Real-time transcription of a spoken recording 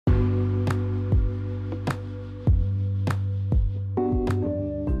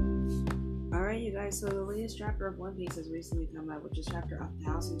guys, so the latest chapter of One Piece has recently come out, which is chapter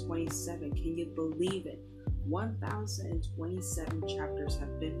 1027. Can you believe it? 1027 chapters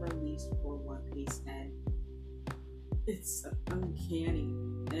have been released for One Piece, and it's uncanny.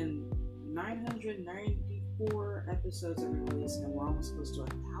 And 994 episodes have been released, and we're almost close to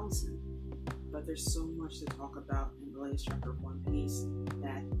 1,000. But there's so much to talk about in the latest chapter of One Piece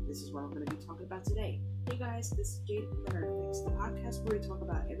that this is what we're going to be talking about today. Hey guys, this is Jade from the Nerd Fix, the podcast where we talk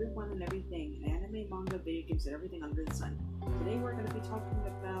about everyone and everything, anime, manga, video games, and everything under the sun. Today we're going to be talking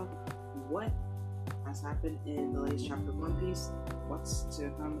about what has happened in the latest chapter of One Piece, what's to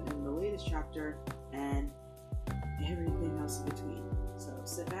come in the latest chapter, and everything else in between. So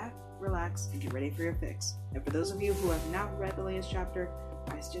sit back, relax, and get ready for your fix. And for those of you who have not read the latest chapter,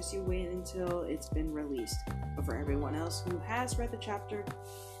 I suggest you wait until it's been released. But for everyone else who has read the chapter,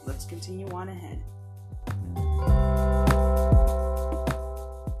 let's continue on ahead.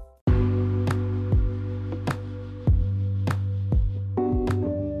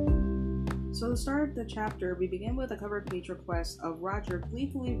 So to start the chapter, we begin with a cover page request of Roger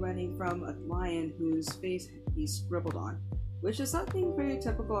gleefully running from a lion whose face he scribbled on, which is something very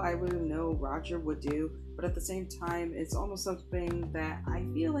typical I would know Roger would do, but at the same time, it's almost something that I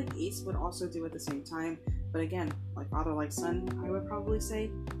feel like Ace would also do at the same time. But again, like father, like son, I would probably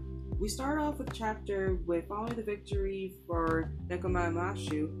say. We start off with the chapter with following the victory for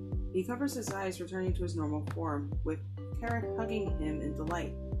Nekomamushi. He covers his eyes, returning to his normal form, with Carrot hugging him in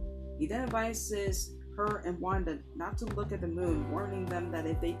delight. He then advises her and Wanda not to look at the moon, warning them that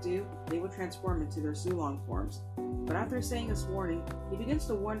if they do, they will transform into their Sulong forms. But after saying this warning, he begins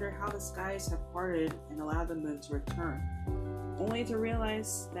to wonder how the skies have parted and allowed the moon to return, only to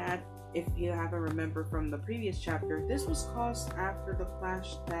realize that, if you haven't remembered from the previous chapter, this was caused after the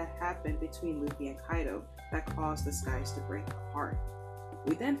clash that happened between Luffy and Kaido that caused the skies to break apart.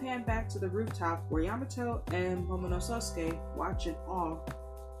 We then pan back to the rooftop where Yamato and Momonosuke watch in awe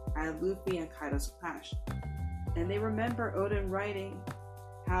at Luffy and Kaido's clash. And they remember Oden writing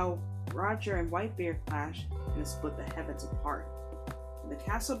how Roger and Whitebeard clashed and split the heavens apart. In the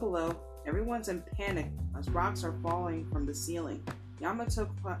castle below, everyone's in panic as rocks are falling from the ceiling. Yamato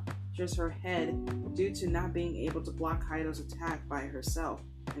clutches her head due to not being able to block Kaido's attack by herself,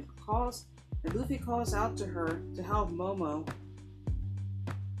 and Luffy calls out to her to help Momo,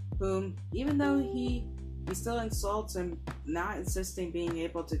 whom, even though he still insults him, not insisting being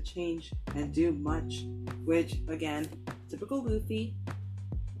able to change and do much, which, again, typical Luffy.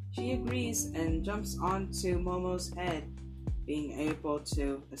 She agrees and jumps onto Momo's head, being able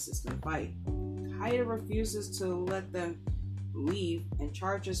to assist in the fight. Kaido refuses to let them leave and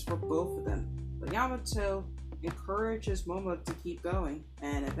charges for both of them, but Yamato encourages Momo to keep going,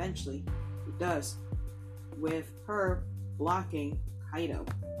 and eventually he does, with her blocking Kaido.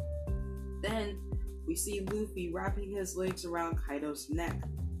 Then we see Luffy wrapping his legs around Kaido's neck.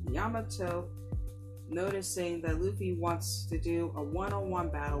 Yamato, noticing that Luffy wants to do a one-on-one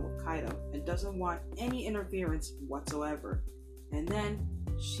battle with Kaido and doesn't want any interference whatsoever. And then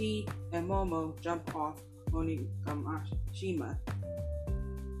she and Momo jump off Onigashima.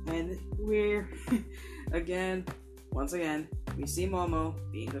 And we're once again, we see Momo,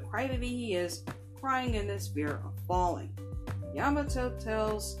 being the crybaby he is, crying in his fear of falling. Yamato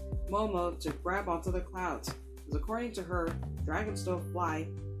tells Momo to grab onto the clouds, because according to her, dragons don't fly,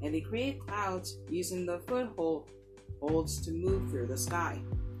 and they create clouds using the footholds to move through the sky,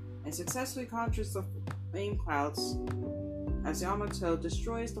 and successfully conjures the flame clouds as Yamato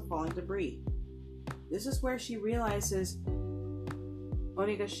destroys the falling debris. This is where she realizes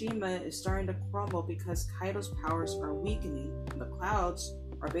Onigashima is starting to crumble because Kaido's powers are weakening, and the clouds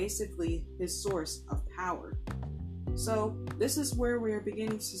are basically his source of power. So this is where we are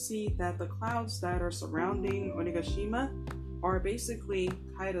beginning to see that the clouds that are surrounding Onigashima are basically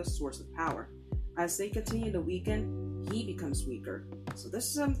Kaido's source of power. As they continue to weaken, he becomes weaker. So this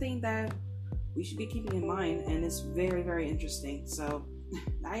is something that we should be keeping in mind, and it's very, very interesting. So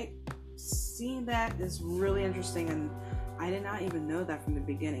seeing that is really interesting, and I did not even know that from the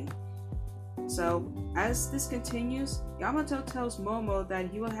beginning. So as this continues, Yamato tells Momo that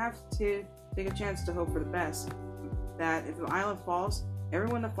he will have to take a chance to hope for the best. That if the island falls,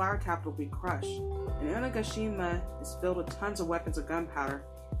 everyone in the flower capital will be crushed. And Onigashima is filled with tons of weapons of gunpowder,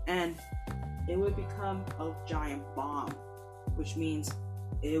 and it would become a giant bomb, which means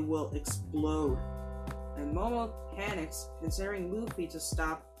it will explode. And Momo panics, considering Luffy to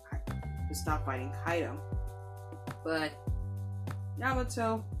stop fighting Kaido. But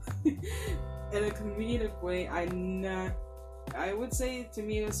Yamato, in a comedic way, I would say to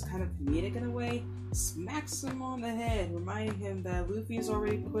me it was kind of comedic in a way, smacks him on the head, reminding him that Luffy is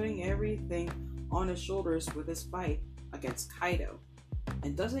already putting everything on his shoulders with his fight against Kaido,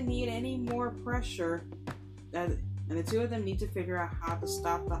 and doesn't need any more pressure, and the two of them need to figure out how to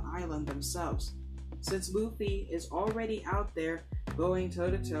stop the island themselves, since Luffy is already out there going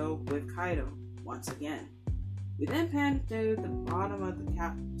toe-to-toe with Kaido once again. We then pan to the bottom of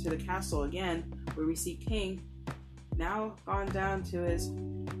the castle again, where we see King, now gone down to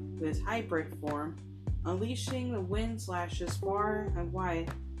his hybrid form, unleashing the wind slashes far and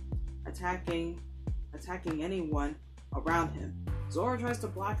wide, attacking anyone around him. Zoro tries to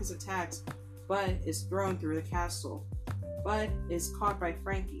block his attacks, but is thrown through the castle, but is caught by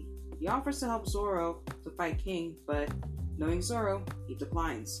Frankie. He offers to help Zoro to fight King, but knowing Zoro, he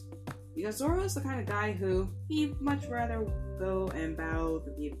declines. Because Zoro is the kind of guy who he'd much rather go and battle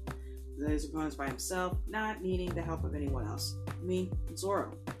his opponents by himself, not needing the help of anyone else. I mean,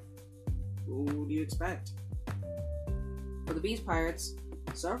 Zoro. Who do you expect? For the Beast Pirates,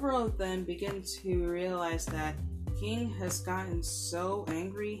 several of them begin to realize that King has gotten so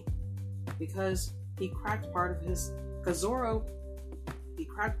angry because he cracked part of his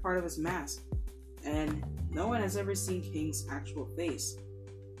mask, and no one has ever seen King's actual face.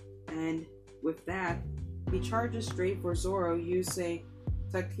 And with that, he charges straight for Zoro using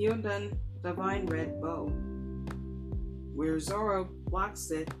Takyudan Divine Red Bow, where Zoro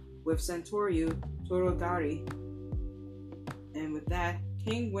blocks it with Sentoryu Torogari, and with that,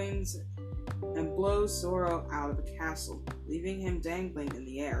 King wins and blows Zoro out of the castle, leaving him dangling in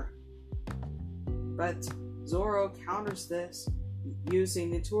the air. But Zoro counters this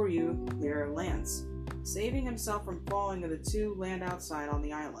using Nitoryu their lance, saving himself from falling, and the two land outside on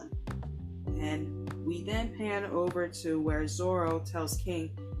the island. And we then pan over to where Zoro tells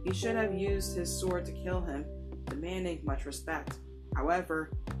King he should have used his sword to kill him, demanding much respect.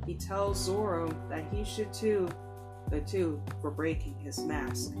 However, he tells Zoro that he should too for breaking his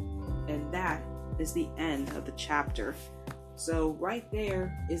mask. And that is the end of the chapter. So right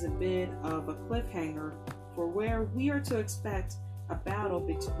there is a bit of a cliffhanger for where we are to expect a battle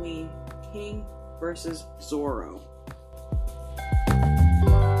between King versus Zoro.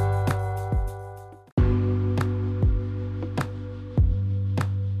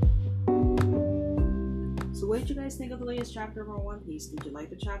 So what did you guys think of the latest chapter of One Piece? Did you like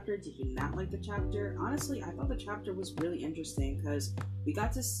the chapter? Did you not like the chapter? Honestly, I thought the chapter was really interesting because we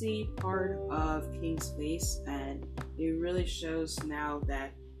got to see part of King's face, and it really shows now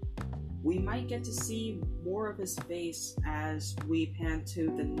that we might get to see more of his face as we pan to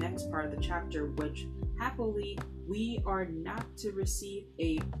the next part of the chapter, which happily we are not to receive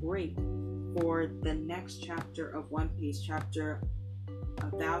a break for the next chapter of One Piece, chapter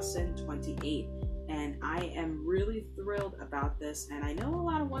 1028. And I am really thrilled about this, and I know a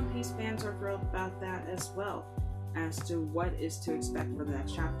lot of One Piece fans are thrilled about that as well, as to what is to expect for the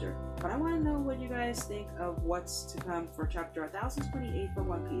next chapter. But I want to know what you guys think of what's to come for chapter 1028 for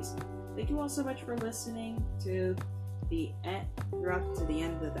One Piece. Thank you all so much for listening to the end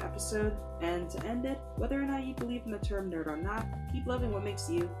of the episode. And to end it, whether or not you believe in the term nerd or not, keep loving what makes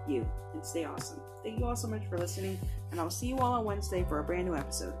you, you, and stay awesome. Thank you all so much for listening, and I'll see you all on Wednesday for a brand new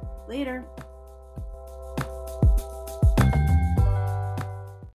episode. Later!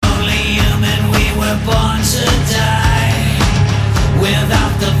 Born to die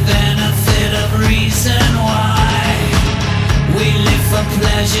without the benefit of reason why we live for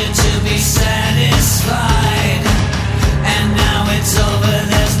pleasure to be satisfied.